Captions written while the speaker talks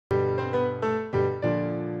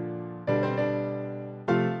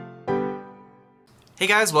Hey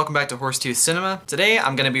guys, welcome back to Horsetooth Cinema. Today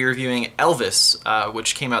I'm going to be reviewing Elvis,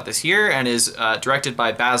 which came out this year and is directed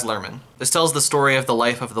by Baz Luhrmann. This tells the story of the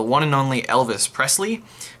life of the one and only Elvis Presley,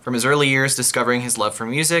 from his early years discovering his love for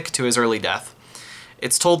music to his early death.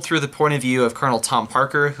 It's told through the point of view of Colonel Tom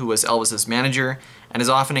Parker, who was Elvis's manager, and is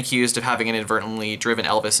often accused of having inadvertently driven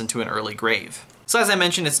Elvis into an early grave. So as I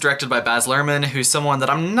mentioned, it's directed by Baz Luhrmann, who's someone that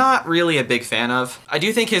I'm not really a big fan of. I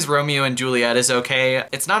do think his Romeo and Juliet is okay.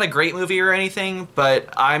 It's not a great movie or anything, but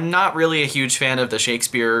I'm not really a huge fan of the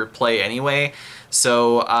Shakespeare play anyway.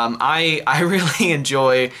 So I really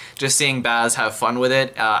enjoy just seeing Baz have fun with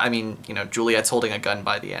it. I mean, you know, Juliet's holding a gun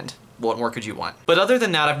by the end. What more could you want? But other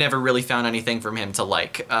than that, I've never really found anything from him to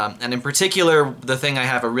like. And in particular, the thing I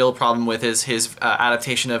have a real problem with is his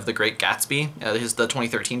adaptation of The Great Gatsby, the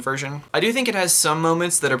 2013 version. I do think it has some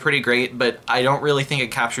moments that are pretty great, but I don't really think it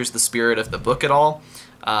captures the spirit of the book at all.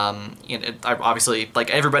 You know, obviously, like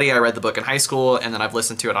everybody, I read the book in high school, and then I've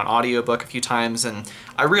listened to it on audiobook a few times, and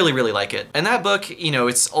I really, really like it. And that book, you know,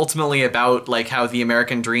 it's ultimately about like how the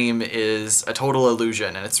American dream is a total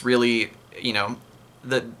illusion, and it's really, you know,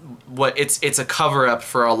 it's a cover-up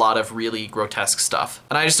for a lot of really grotesque stuff.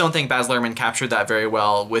 And I just don't think Baz Luhrmann captured that very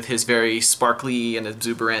well with his very sparkly and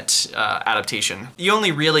exuberant adaptation. You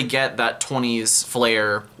only really get that 20s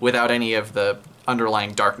flair without any of the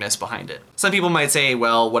underlying darkness behind it. Some people might say,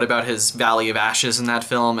 well, what about his Valley of Ashes in that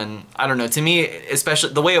film? And I don't know, to me,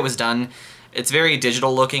 especially the way it was done, it's very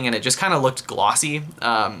digital looking and it just kind of looked glossy.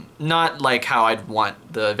 Not like how I'd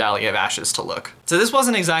want the Valley of Ashes to look. So this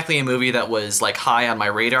wasn't exactly a movie that was like high on my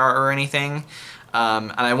radar or anything.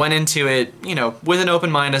 And I went into it, you know, with an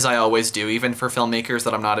open mind as I always do, even for filmmakers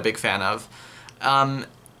that I'm not a big fan of. And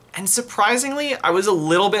surprisingly, I was a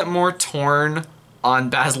little bit more torn on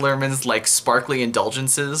Baz Luhrmann's like sparkly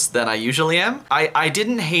indulgences than I usually am. I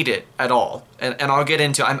didn't hate it at all, and I'll get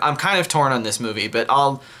into it. I'm kind of torn on this movie, but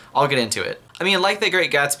I'll get into it. I mean, like The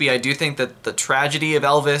Great Gatsby, I do think that the tragedy of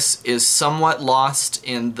Elvis is somewhat lost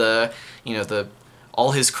in the, you know,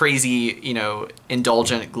 all his crazy, you know,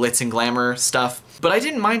 indulgent glitz and glamour stuff, but I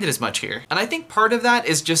didn't mind it as much here. And I think part of that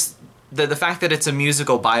is just the fact that it's a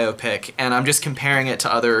musical biopic, and I'm just comparing it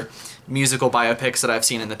to other musical biopics that I've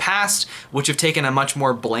seen in the past, which have taken a much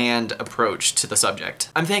more bland approach to the subject.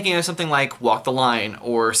 I'm thinking of something like Walk the Line,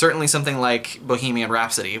 or certainly something like Bohemian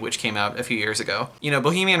Rhapsody, which came out a few years ago. You know,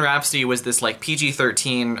 Bohemian Rhapsody was this like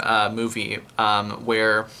PG-13 movie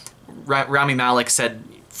where Rami Malek said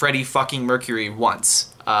Freddie fucking Mercury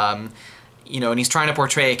once. You know, and he's trying to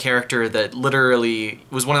portray a character that literally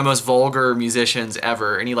was one of the most vulgar musicians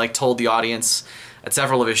ever, and he like told the audience at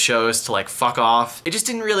several of his shows to like fuck off. It just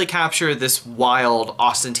didn't really capture this wild,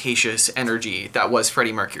 ostentatious energy that was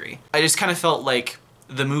Freddie Mercury. I just kind of felt like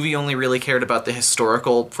the movie only really cared about the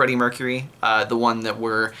historical Freddie Mercury, the one that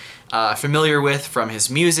we're familiar with from his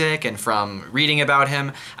music and from reading about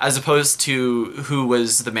him, as opposed to who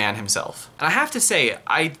was the man himself. And I have to say,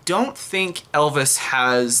 I don't think Elvis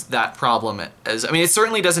has that problem as, I mean, it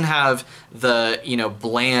certainly doesn't have the, you know,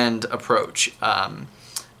 bland approach.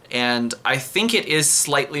 And I think it is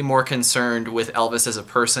slightly more concerned with Elvis as a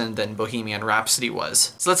person than Bohemian Rhapsody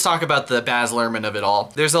was. So let's talk about the Baz Luhrmann of it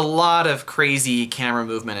all. There's a lot of crazy camera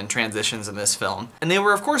movement and transitions in this film. And they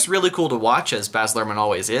were, of course, really cool to watch, as Baz Luhrmann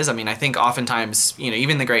always is. I mean, I think oftentimes, you know,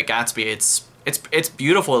 even The Great Gatsby, it's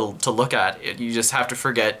beautiful to look at. You just have to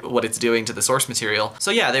forget what it's doing to the source material.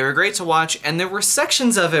 So yeah, they were great to watch, and there were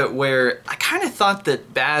sections of it where I kind of thought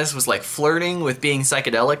that Baz was like flirting with being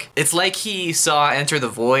psychedelic. It's like he saw Enter the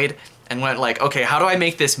Void and went like, okay, how do I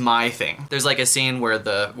make this my thing? There's like a scene where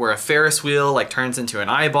a Ferris wheel like turns into an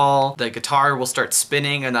eyeball, the guitar will start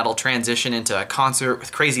spinning, and that'll transition into a concert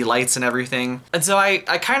with crazy lights and everything. And so I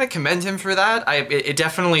kind of commend him for that. It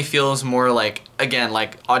definitely feels more like, again,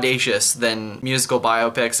 like audacious than musical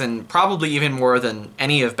biopics, and probably even more than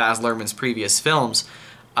any of Baz Luhrmann's previous films.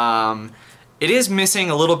 It is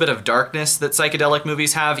missing a little bit of darkness that psychedelic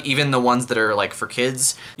movies have, even the ones that are like for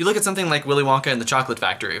kids. You look at something like Willy Wonka and the Chocolate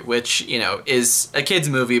Factory, which, you know, is a kid's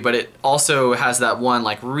movie, but it also has that one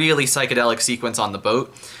like really psychedelic sequence on the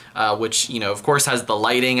boat, which, you know, of course has the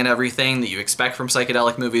lighting and everything that you expect from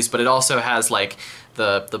psychedelic movies, but it also has like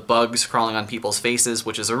the bugs crawling on people's faces,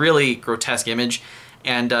 which is a really grotesque image.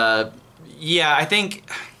 And yeah, I think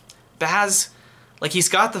Baz, like, he's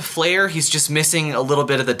got the flair, he's just missing a little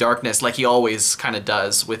bit of the darkness, like he always kind of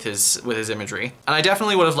does with his imagery. And I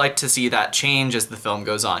definitely would have liked to see that change as the film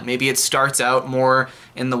goes on. Maybe it starts out more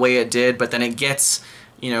in the way it did, but then it gets,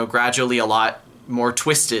 you know, gradually a lot more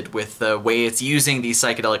twisted with the way it's using these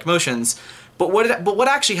psychedelic motions. But what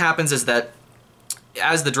actually happens is that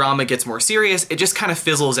as the drama gets more serious, it just kind of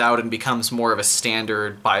fizzles out and becomes more of a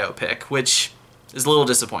standard biopic, which is a little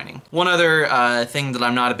disappointing. One other thing that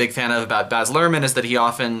I'm not a big fan of about Baz Luhrmann is that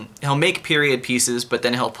he'll make period pieces, but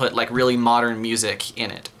then he'll put like really modern music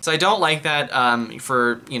in it. So I don't like that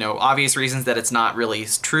for, you know, obvious reasons that it's not really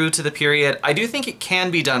true to the period. I do think it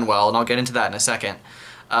can be done well, and I'll get into that in a second.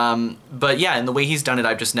 But yeah, in the way he's done it,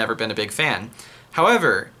 I've just never been a big fan.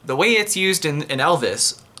 However, the way it's used in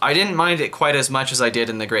Elvis, I didn't mind it quite as much as I did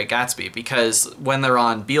in The Great Gatsby, because when they're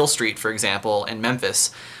on Beale Street, for example, in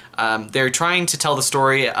Memphis, they're trying to tell the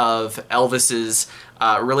story of Elvis's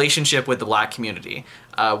relationship with the black community,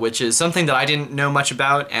 which is something that I didn't know much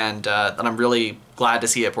about, and that I'm really glad to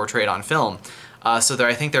see it portrayed on film. So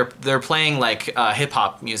I think they're playing like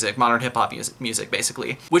hip-hop music, modern hip-hop music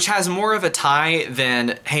basically, which has more of a tie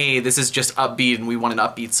than, hey, this is just upbeat and we want an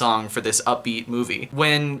upbeat song for this upbeat movie.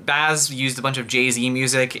 When Baz used a bunch of Jay-Z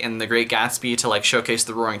music in The Great Gatsby to like showcase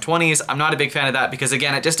the Roaring Twenties, I'm not a big fan of that because,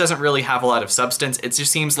 again, it just doesn't really have a lot of substance. It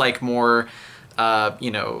just seems like more, you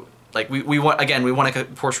know, like we want to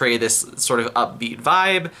portray this sort of upbeat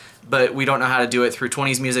vibe, but we don't know how to do it through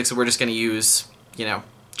 20s music, so we're just going to use, you know,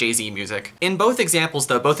 Jay-Z music. In both examples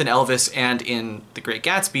though, both in Elvis and in The Great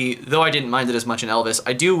Gatsby, though I didn't mind it as much in Elvis,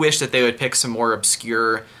 I do wish that they would pick some more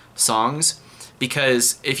obscure songs,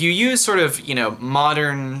 because if you use sort of, you know,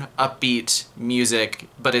 modern upbeat music,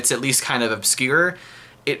 but it's at least kind of obscure,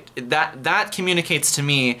 that communicates to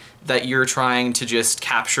me that you're trying to just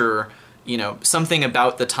capture, you know, something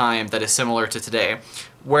about the time that is similar to today.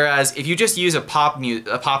 Whereas if you just use a pop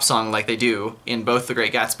song like they do in both The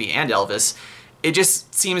Great Gatsby and Elvis, it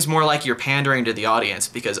just seems more like you're pandering to the audience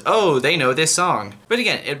because, oh, they know this song. But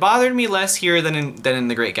again, it bothered me less here than in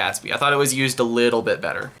The Great Gatsby. I thought it was used a little bit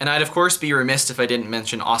better. And I'd of course be remiss if I didn't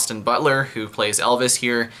mention Austin Butler, who plays Elvis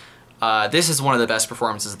here. This is one of the best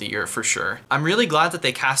performances of the year for sure. I'm really glad that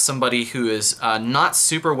they cast somebody who is not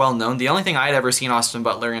super well known. The only thing I'd ever seen Austin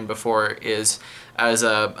Butler in before is as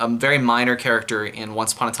a very minor character in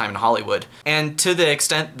Once Upon a Time in Hollywood. And to the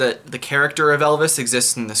extent that the character of Elvis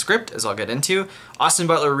exists in the script, as I'll get into, Austin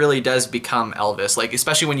Butler really does become Elvis. Like,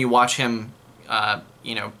 especially when you watch him,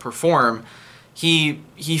 you know, perform, he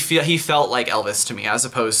felt like Elvis to me, as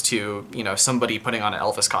opposed to, you know, somebody putting on an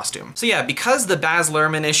Elvis costume. So yeah, because the Baz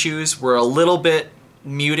Luhrmann issues were a little bit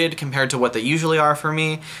muted compared to what they usually are for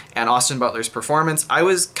me, and Austin Butler's performance, I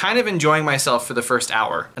was kind of enjoying myself for the first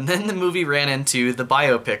hour. And then the movie ran into the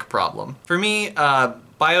biopic problem. For me,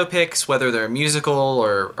 biopics, whether they're musical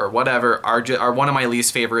or whatever, are one of my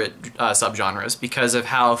least favorite subgenres because of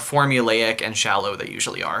how formulaic and shallow they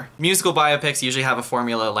usually are. Musical biopics usually have a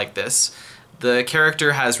formula like this. The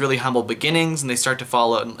character has really humble beginnings and they start to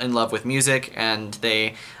fall in love with music, and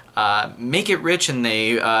they make it rich and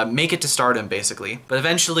they make it to stardom basically. But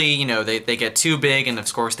eventually, you know, they get too big, and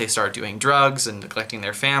of course they start doing drugs and neglecting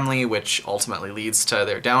their family, which ultimately leads to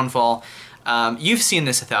their downfall. You've seen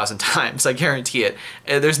this 1,000 times, I guarantee it.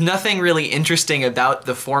 There's nothing really interesting about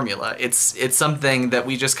the formula. It's something that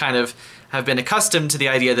we just kind of have been accustomed to, the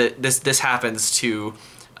idea that this happens to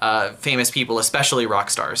famous people, especially rock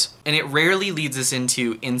stars. And it rarely leads us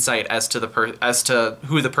into insight as to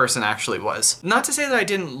who the person actually was. Not to say that I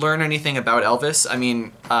didn't learn anything about Elvis. I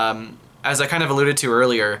mean, as I kind of alluded to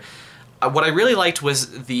earlier, what I really liked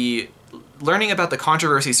was the learning about the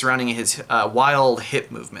controversy surrounding his wild hip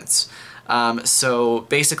movements. So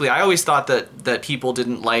basically, I always thought that people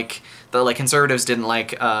didn't like, conservatives didn't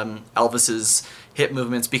like Elvis's hip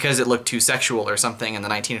movements because it looked too sexual or something in the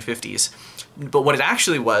 1950s. But what it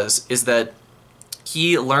actually was is that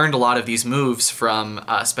he learned a lot of these moves from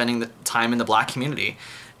spending the time in the black community,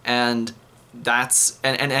 and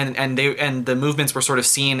the movements were sort of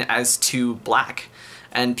seen as too black,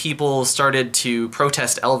 and people started to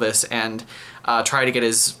protest Elvis and try to get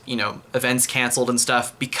his, you know, events canceled and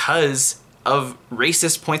stuff because of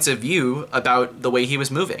racist points of view about the way he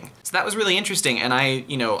was moving. So that was really interesting, and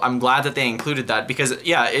I'm glad that they included that, because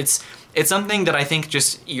yeah, it's something that I think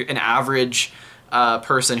just an average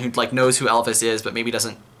person who like knows who Elvis is but maybe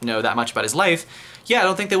doesn't know that much about his life, yeah, I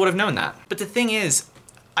don't think they would have known that. But the thing is,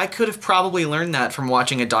 I could have probably learned that from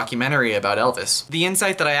watching a documentary about Elvis. The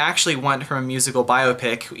insight that I actually want from a musical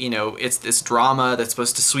biopic, you know, it's this drama that's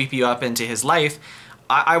supposed to sweep you up into his life.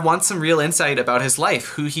 I want some real insight about his life,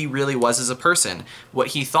 who he really was as a person, what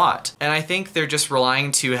he thought. And I think they're just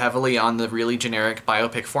relying too heavily on the really generic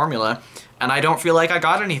biopic formula, and I don't feel like I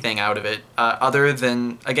got anything out of it, other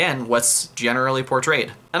than, again, what's generally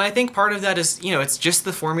portrayed. And I think part of that is, you know, it's just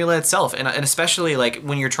the formula itself, and especially like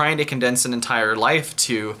when you're trying to condense an entire life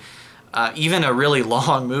to even a really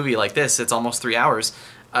long movie like this, it's almost 3 hours,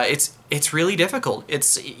 it's really difficult.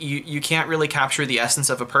 You can't really capture the essence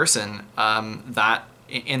of a person that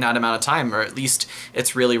in that amount of time, or at least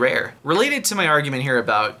it's really rare. Related to my argument here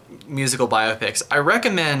about musical biopics, I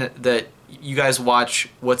recommend that you guys watch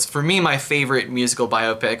what's for me my favorite musical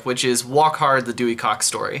biopic, which is Walk Hard, the Dewey Cox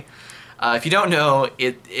Story. If you don't know,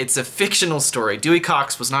 it's a fictional story. Dewey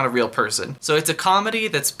Cox was not a real person. So it's a comedy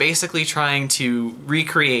that's basically trying to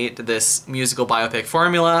recreate this musical biopic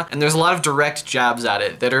formula, and there's a lot of direct jabs at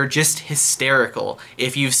it that are just hysterical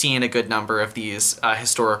if you've seen a good number of these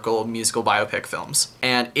historical musical biopic films.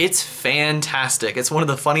 And it's fantastic. It's one of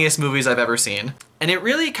the funniest movies I've ever seen. And it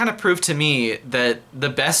really kind of proved to me that the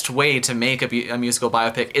best way to make a musical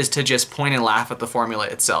biopic is to just point and laugh at the formula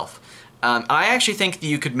itself. I actually think that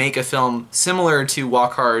you could make a film similar to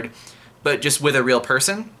Walk Hard, but just with a real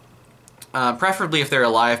person. Preferably if they're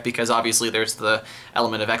alive, because obviously there's the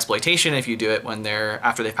element of exploitation if you do it when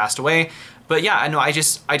after they've passed away. But yeah, I know I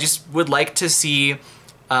just would like to see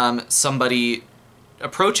somebody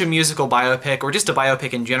approach a musical biopic, or just a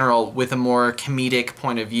biopic in general, with a more comedic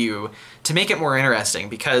point of view to make it more interesting,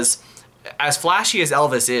 because as flashy as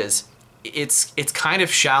Elvis is, it's kind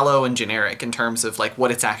of shallow and generic in terms of like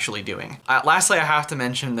what it's actually doing. Lastly, I have to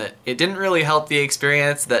mention that it didn't really help the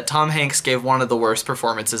experience that Tom Hanks gave one of the worst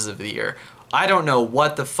performances of the year. I don't know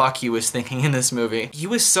what the fuck he was thinking in this movie. He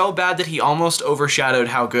was so bad that he almost overshadowed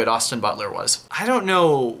how good Austin Butler was. I don't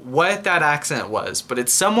know what that accent was, but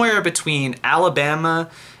it's somewhere between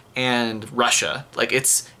Alabama and Russia. Like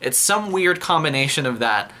it's some weird combination of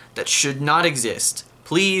that should not exist.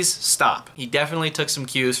 Please stop. He definitely took some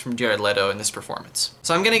cues from Jared Leto in this performance.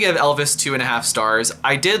 So I'm gonna give Elvis 2.5 stars.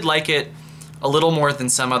 I did like it a little more than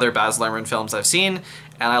some other Baz Luhrmann films I've seen,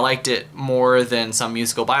 and I liked it more than some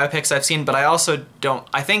musical biopics I've seen, but I also don't,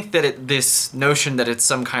 I think that this notion that it's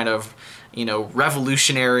some kind of, you know,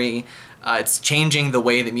 revolutionary, it's changing the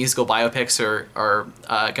way that musical biopics are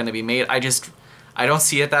gonna be made, I don't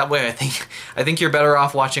see it that way. I think you're better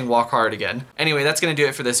off watching Walk Hard again. Anyway, that's gonna do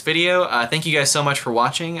it for this video. Thank you guys so much for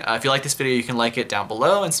watching. If you like this video, you can like it down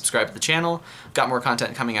below and subscribe to the channel. Got more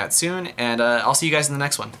content coming out soon, and I'll see you guys in the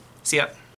next one. See ya.